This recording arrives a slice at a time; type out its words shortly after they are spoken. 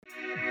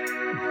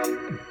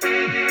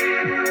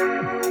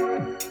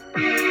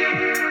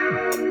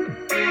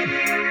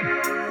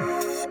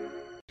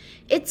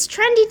It's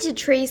trendy to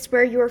trace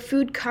where your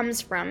food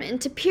comes from and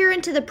to peer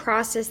into the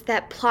process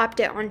that plopped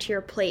it onto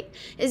your plate.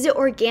 Is it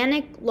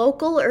organic,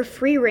 local, or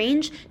free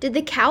range? Did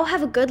the cow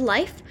have a good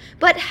life?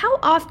 But how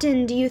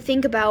often do you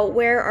think about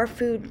where our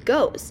food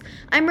goes?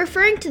 I'm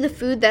referring to the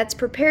food that's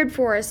prepared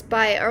for us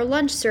by our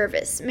lunch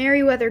service,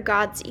 Meriwether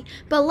Godsey,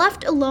 but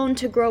left alone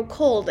to grow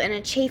cold in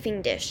a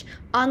chafing dish,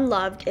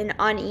 unloved and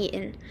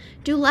uneaten.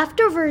 Do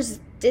leftovers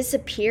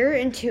disappear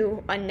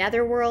into a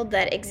netherworld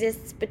that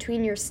exists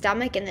between your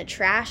stomach and the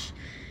trash?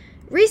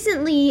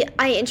 Recently,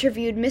 I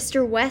interviewed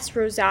Mr. Wes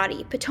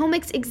Rosati,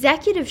 Potomac's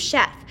executive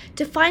chef,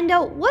 to find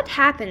out what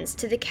happens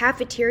to the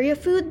cafeteria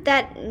food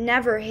that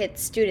never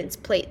hits students'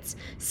 plates.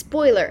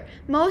 Spoiler,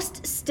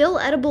 most still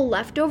edible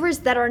leftovers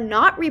that are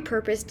not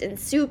repurposed in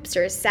soups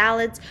or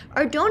salads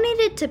are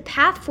donated to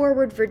Path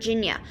Forward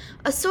Virginia,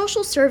 a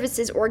social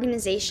services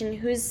organization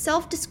whose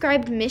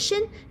self-described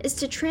mission is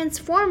to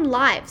transform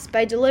lives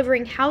by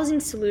delivering housing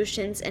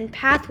solutions and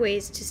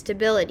pathways to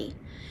stability.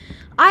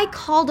 I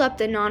called up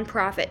the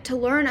nonprofit to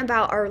learn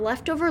about our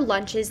leftover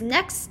lunch's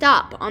next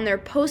stop on their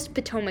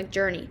post-Potomac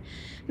journey.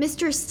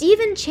 Mr.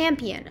 Stephen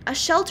Champion, a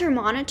shelter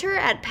monitor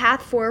at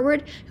Path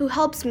Forward who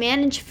helps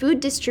manage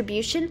food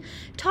distribution,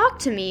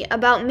 talked to me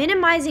about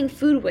minimizing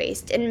food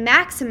waste and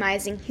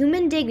maximizing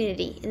human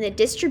dignity in the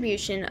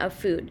distribution of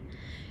food.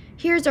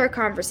 Here's our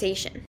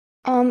conversation.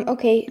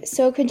 Okay,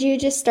 so could you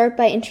just start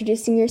by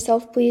introducing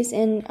yourself, please,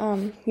 and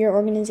your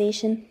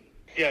organization?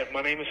 Yeah,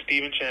 my name is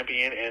Stephen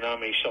Champion, and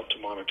I'm a shelter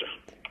monitor.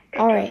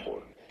 All right.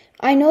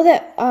 I know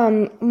that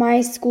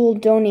my school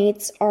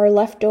donates our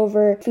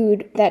leftover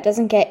food that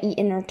doesn't get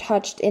eaten or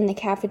touched in the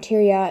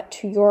cafeteria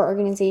to your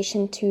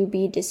organization to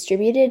be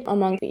distributed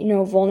among,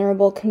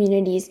 vulnerable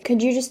communities.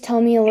 Could you just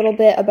tell me a little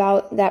bit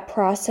about that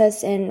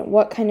process and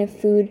what kind of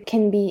food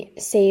can be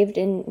saved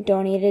and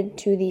donated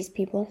to these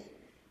people?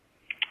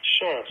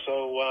 Sure.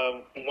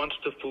 So once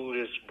the food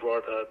is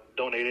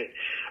donated,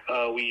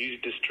 we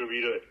use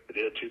distributor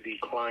to the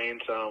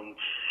clients.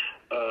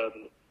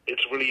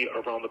 It's really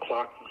around the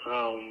clock.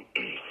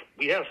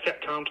 We have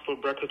set times for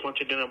breakfast, lunch,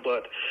 and dinner,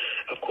 but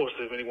of course,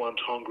 if anyone's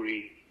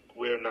hungry,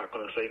 we're not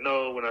going to say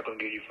no. We're not going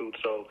to give you food.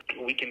 So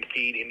we can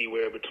feed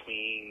anywhere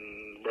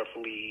between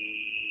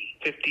roughly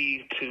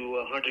 50 to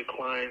 100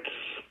 clients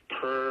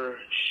per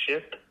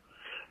shift.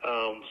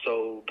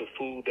 So the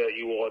food that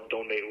you all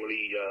donate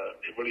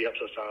really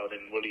helps us out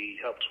and really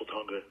helps with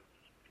hunger.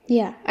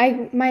 Yeah,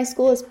 my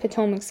school is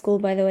Potomac School,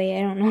 by the way.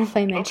 I don't know if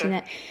I mentioned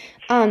that.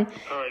 All right,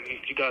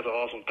 you guys are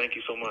awesome. Thank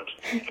you so much.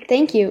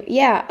 Thank you.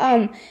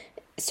 Yeah.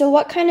 So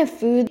what kind of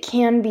food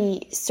can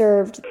be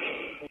served?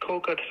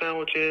 Cold cut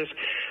sandwiches,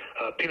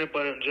 peanut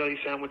butter and jelly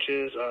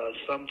sandwiches.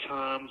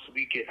 Sometimes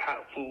we get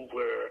hot food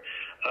where,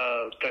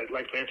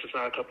 like for instance,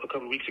 a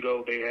couple of weeks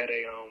ago, they had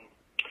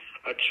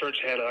a church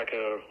had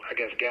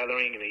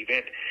gathering, an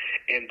event,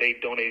 and they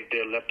donated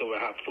their leftover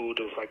hot food.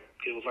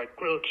 It was like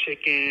grilled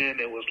chicken,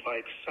 it was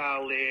like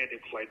salad, it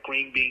was like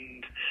green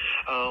beans.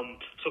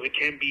 So it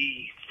can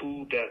be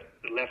food that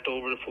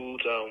leftover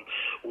foods.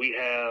 We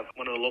have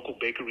one of the local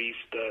bakeries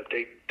that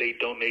they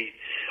donate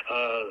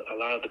a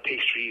lot of the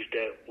pastries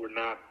that were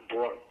not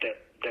brought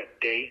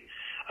that day.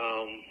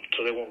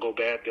 So they won't go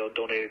bad. They'll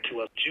donate it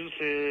to us.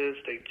 Juices,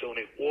 they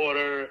donate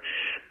water,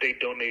 they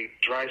donate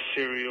dry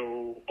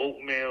cereal,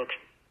 oatmeal.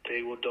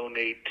 They will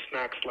donate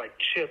snacks like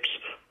chips,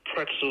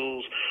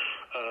 pretzels,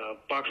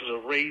 boxes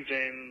of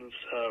raisins,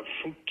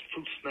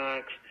 fruit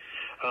snacks.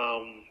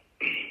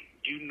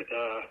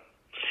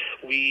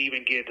 We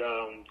even get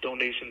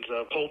donations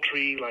of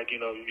poultry, like, you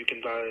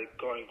can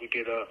we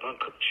get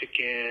uncooked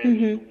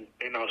chicken,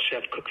 and our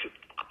chef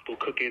will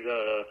cook it,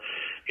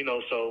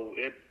 so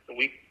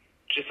we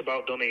just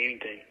about donate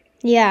anything.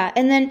 Yeah,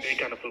 and then any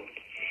kind of food.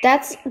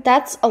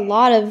 That's a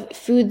lot of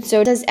food.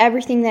 So does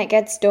everything that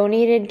gets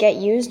donated get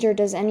used, or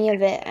does any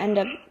of it end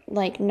up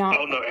not?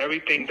 Oh no,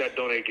 everything that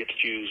donated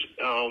gets used.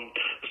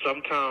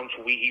 Sometimes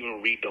we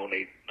even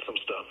redonate some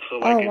stuff. So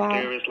if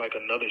there is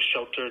another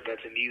shelter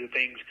that's in need of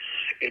things,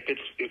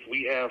 if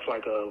we have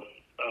a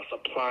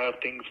supply of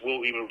things,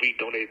 we'll even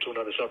redonate it to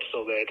another shelter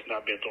so that it's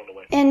not being thrown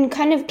away. And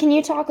can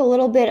you talk a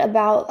little bit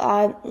about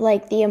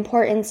the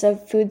importance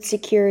of food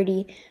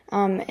security,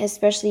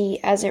 especially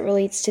as it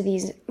relates to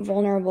these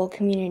vulnerable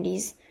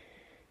communities?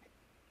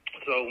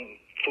 So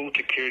food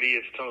security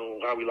is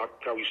how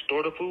we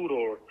store the food,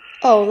 or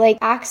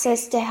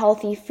access to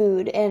healthy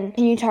food. And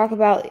can you talk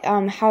about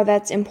how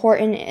that's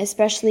important,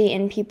 especially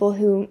in people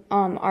who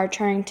are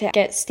trying to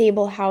get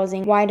stable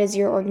housing? Why does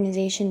your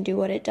organization do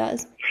what it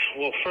does?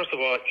 Well, first of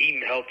all,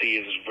 eating healthy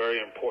is very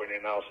important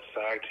in our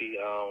society.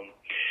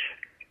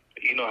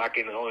 I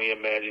can only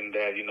imagine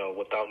that,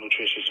 without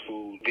nutritious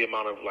food, the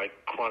amount of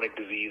chronic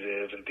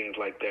diseases and things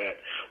like that,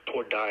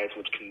 poor diets,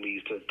 which can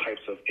lead to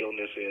types of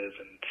illnesses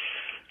and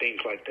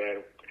things like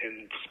that,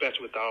 and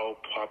especially with our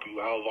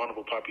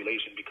vulnerable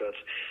population, because,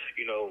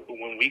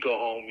 when we go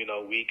home,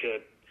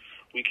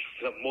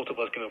 most of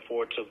us can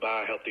afford to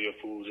buy healthier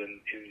foods and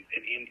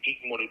eat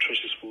more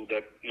nutritious food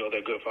that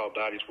they're good for our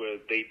bodies. Where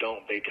they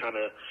don't, they kind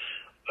of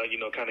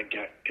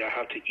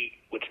have to eat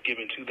what's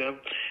given to them.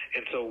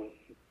 And so,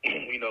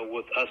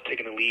 with us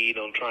taking the lead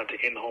on trying to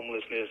end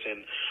homelessness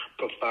and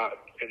provide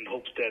in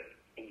hopes that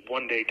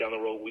one day down the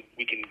road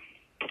we can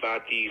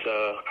provide these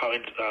our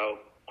clientele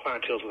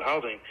with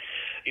housing.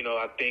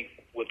 I think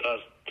with us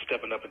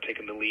stepping up and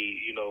taking the lead,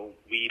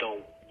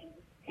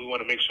 we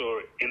want to make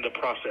sure in the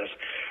process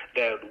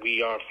that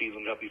we are feeding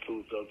them healthy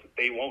foods so that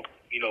they won't,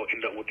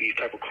 end up with these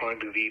type of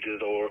chronic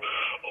diseases or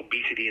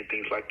obesity and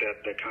things like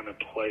that kind of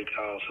plague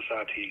our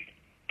society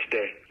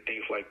today,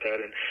 things like that.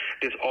 And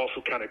this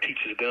also kind of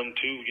teaches them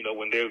too,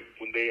 when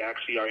they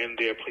actually are in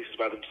their places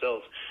by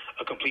themselves,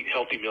 a complete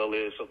healthy meal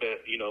is, so that,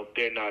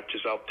 they're not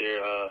just out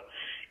there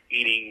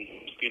eating,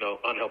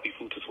 unhealthy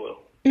foods as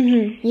well.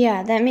 Mm-hmm.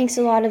 Yeah, that makes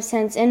a lot of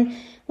sense. And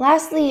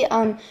lastly,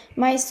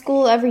 my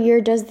school every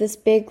year does this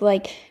big,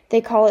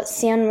 they call it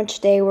Sandwich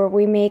Day, where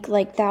we make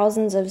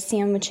thousands of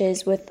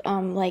sandwiches with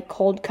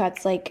cold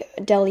cuts, like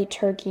deli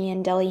turkey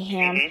and deli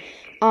ham.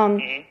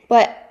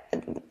 But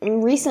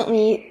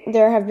recently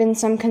there have been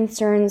some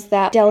concerns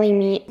that deli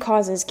meat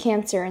causes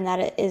cancer and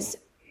that it is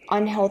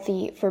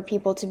unhealthy for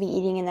people to be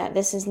eating, and that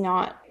this is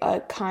not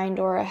a kind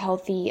or a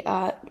healthy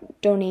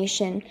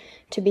donation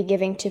to be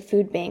giving to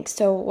food banks.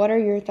 So what are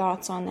your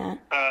thoughts on that?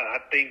 I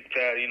think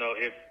that,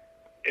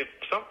 if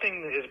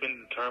something has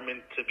been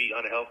determined to be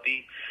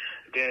unhealthy,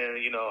 then,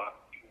 you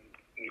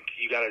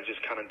got to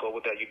just kind of go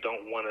with that. You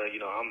don't want to,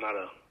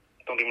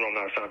 don't get me wrong,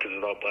 I'm not a scientist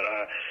at all, but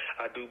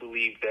I do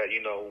believe that,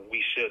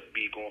 we should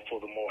be going for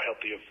the more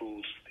healthier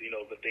foods,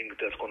 the things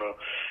that's going to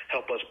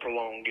help us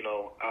prolong,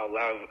 our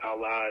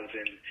lives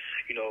and,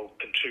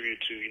 contribute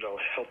to, a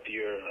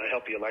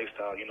healthier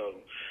lifestyle.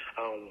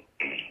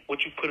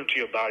 What you put into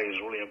your body is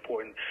really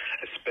important,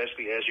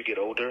 especially as you get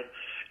older.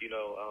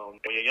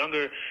 When you're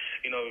younger,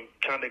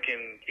 kind of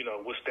can,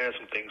 withstand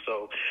some things.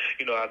 So,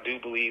 I do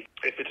believe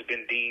if it's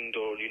been deemed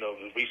or,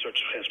 the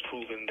research has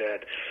proven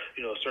that,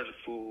 certain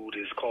food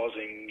is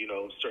causing,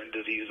 certain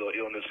diseases or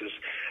illnesses,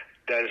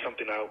 that is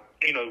something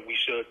we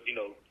should,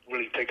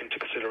 really take into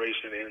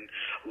consideration and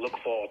look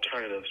for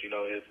alternatives,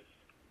 if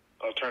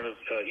alternative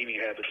eating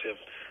habits, if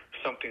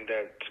something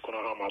that's going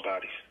to harm our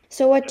bodies.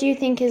 So what do you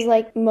think is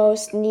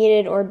most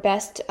needed or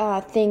best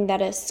thing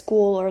that a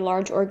school or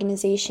large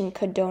organization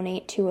could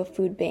donate to a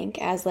food bank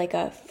as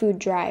a food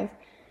drive?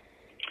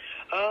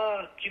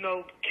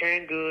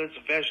 Canned goods,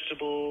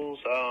 vegetables,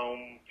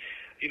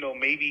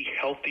 maybe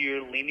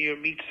healthier, leaner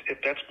meats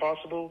if that's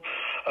possible.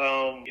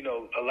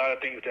 A lot of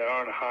things that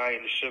aren't high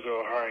in sugar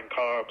or high in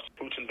carbs.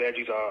 Fruits and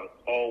veggies are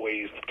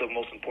always the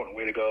most important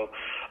way to go.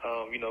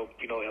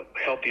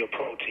 Healthier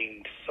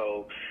proteins.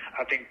 So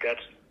I think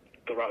that's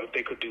the route. If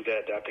they could do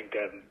that, I think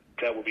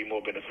that would be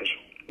more beneficial.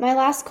 My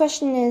last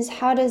question is,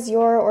 how does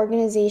your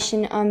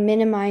organization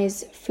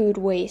minimize food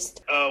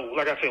waste?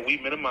 Like I said, we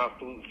minimize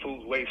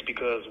food waste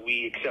because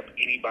we accept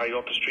anybody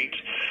off the streets.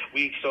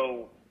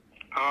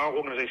 Our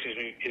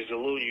organization is a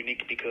little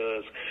unique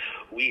because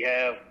we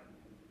have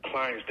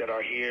clients that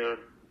are here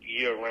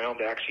year-round,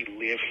 that actually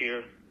live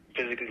here,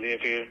 physically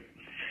live here.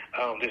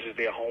 This is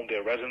their home,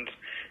 their residence.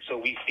 So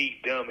we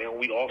feed them, and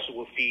we also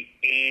will feed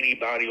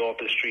anybody off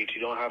the streets. You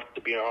don't have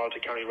to be an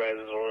Arlington County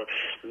resident or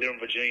live in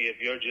Virginia.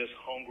 If you're just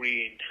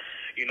hungry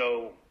and,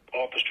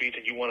 off the streets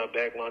and you want a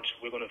bag lunch,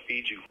 we're going to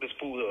feed you. This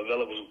food is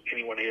available to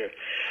anyone here.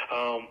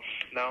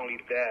 Not only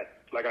that,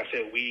 like I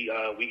said, we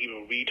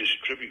even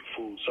redistribute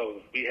food. So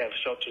if we have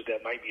shelters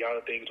that might be out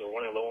of things or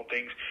running low on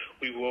things,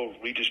 we will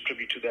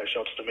redistribute to that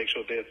shelter to make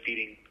sure they're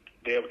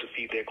able to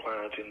feed their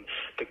clients and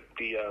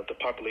the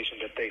population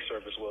that they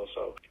serve as well.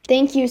 So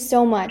thank you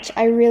so much.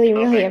 I really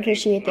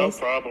appreciate this.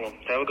 No problem.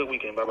 Have a good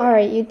weekend. Bye-bye. All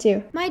right, you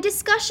too. My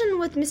discussion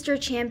with Mr.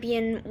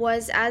 Champion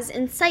was as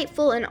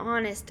insightful and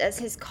honest as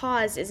his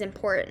cause is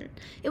important.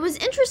 It was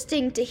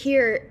interesting to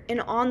hear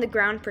an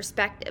on-the-ground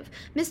perspective.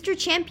 Mr.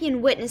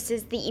 Champion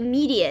witnesses the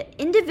immediate,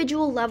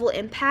 individual-level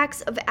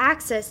impacts of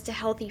access to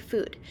healthy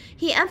food.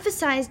 He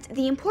emphasized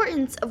the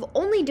importance of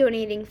only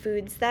donating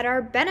foods that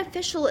are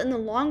beneficial in the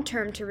long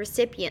term to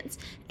recipients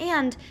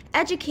and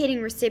educating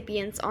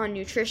recipients on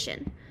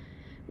nutrition.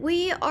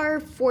 We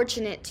are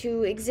fortunate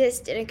to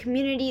exist in a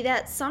community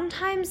that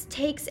sometimes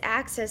takes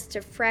access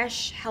to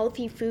fresh,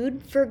 healthy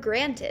food for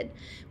granted.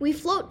 We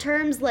float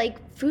terms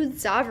like food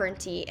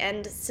sovereignty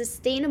and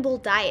sustainable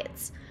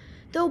diets.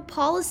 Though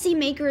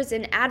policymakers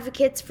and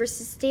advocates for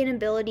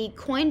sustainability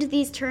coined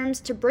these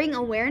terms to bring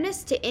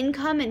awareness to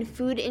income and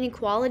food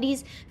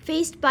inequalities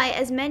faced by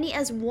as many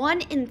as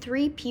 1 in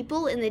 3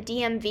 people in the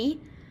DMV,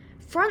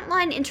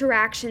 frontline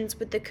interactions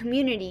with the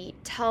community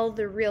tell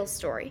the real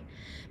story.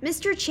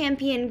 Mr.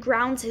 Champion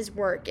grounds his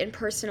work in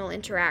personal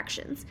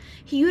interactions.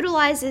 He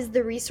utilizes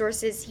the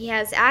resources he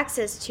has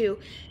access to,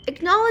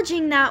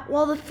 acknowledging that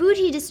while the food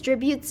he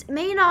distributes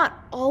may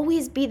not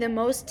always be the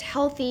most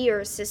healthy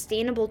or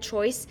sustainable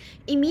choice,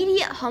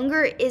 immediate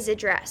hunger is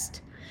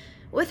addressed.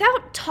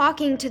 Without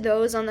talking to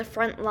those on the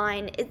front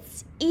line,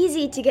 it's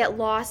easy to get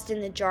lost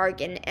in the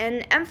jargon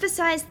and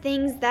emphasize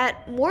things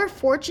that more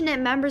fortunate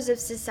members of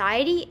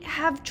society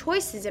have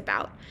choices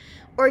about.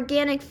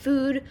 Organic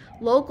food,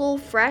 local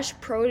fresh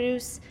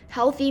produce,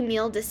 healthy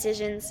meal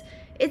decisions.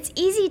 It's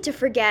easy to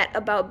forget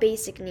about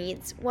basic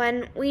needs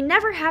when we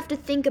never have to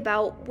think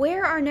about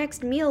where our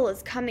next meal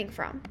is coming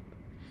from.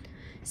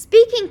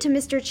 Speaking to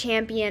Mr.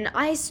 Champion,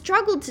 I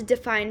struggled to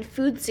define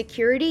food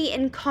security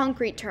in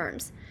concrete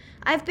terms.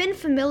 I've been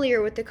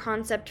familiar with the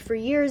concept for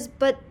years,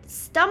 but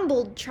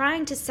stumbled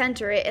trying to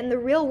center it in the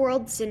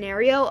real-world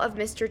scenario of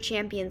Mr.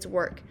 Champion's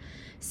work.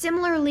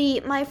 Similarly,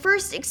 my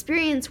first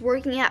experience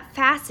working at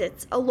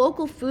Facets, a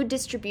local food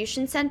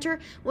distribution center,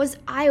 was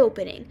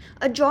eye-opening,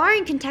 a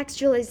jarring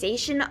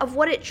contextualization of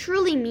what it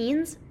truly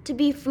means to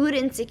be food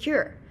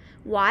insecure.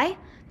 Why?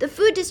 The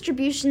food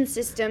distribution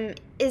system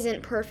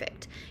isn't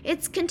perfect.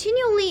 It's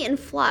continually in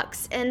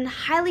flux and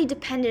highly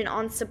dependent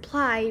on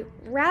supply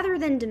rather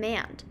than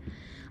demand.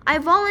 I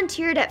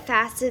volunteered at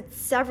Facets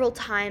several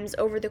times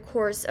over the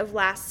course of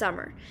last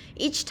summer.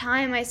 Each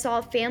time I saw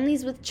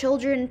families with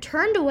children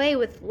turned away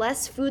with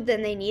less food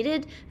than they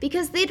needed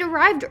because they'd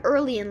arrived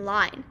early in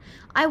line.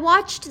 I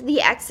watched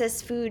the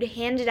excess food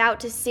handed out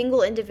to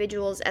single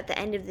individuals at the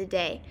end of the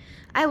day.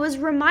 I was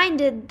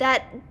reminded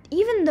that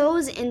even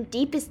those in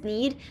deepest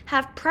need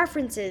have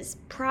preferences,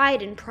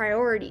 pride, and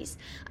priorities.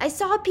 I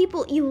saw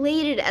people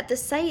elated at the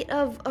sight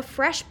of a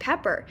fresh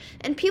pepper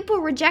and people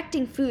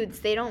rejecting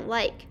foods they don't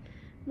like.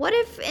 What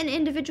if an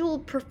individual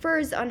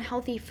prefers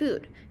unhealthy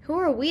food? Who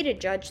are we to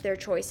judge their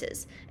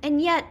choices?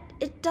 And yet,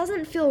 it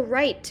doesn't feel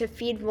right to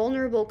feed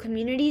vulnerable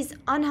communities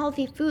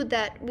unhealthy food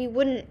that we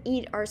wouldn't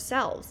eat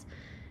ourselves.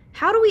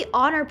 How do we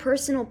honor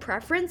personal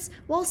preference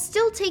while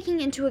still taking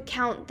into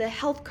account the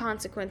health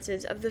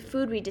consequences of the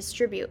food we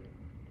distribute?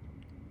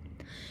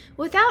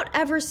 Without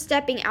ever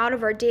stepping out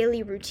of our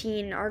daily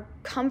routine, our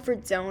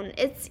comfort zone,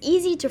 it's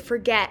easy to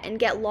forget and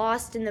get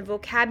lost in the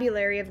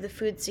vocabulary of the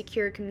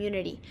food-secure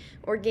community.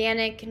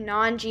 Organic,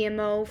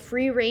 non-GMO,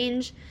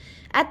 free-range.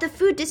 At the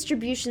food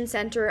distribution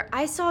center,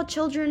 I saw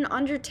children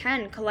under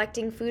 10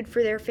 collecting food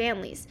for their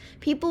families,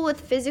 people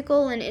with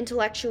physical and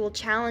intellectual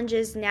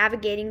challenges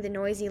navigating the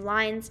noisy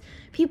lines,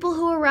 people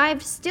who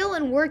arrived still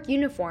in work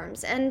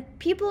uniforms, and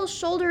people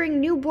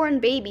shouldering newborn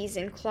babies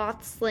in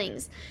cloth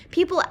slings,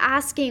 people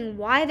asking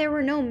why there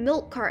were no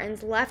milk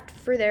cartons left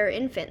for their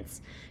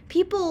infants.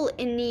 People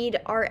in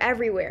need are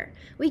everywhere.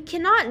 We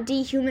cannot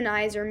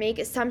dehumanize or make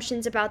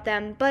assumptions about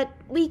them, but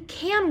we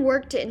can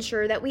work to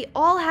ensure that we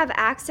all have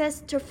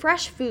access to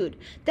fresh food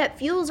that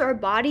fuels our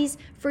bodies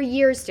for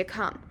years to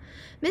come.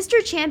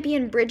 Mr.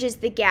 Champion bridges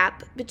the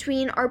gap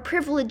between our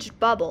privileged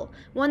bubble,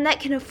 one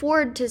that can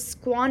afford to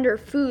squander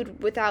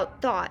food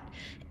without thought,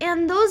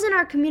 and those in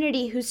our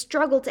community who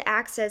struggle to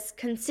access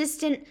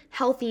consistent,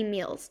 healthy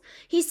meals.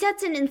 He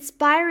sets an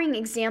inspiring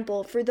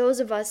example for those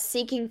of us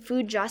seeking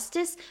food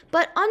justice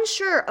but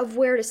unsure of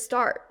where to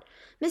start.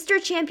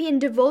 Mr. Champion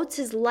devotes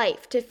his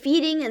life to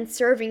feeding and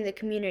serving the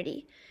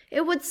community.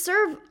 It would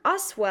serve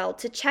us well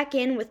to check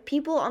in with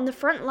people on the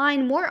front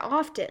line more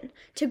often,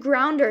 to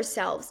ground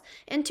ourselves,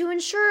 and to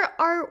ensure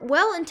our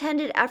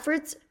well-intended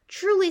efforts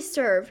truly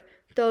serve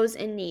those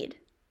in need.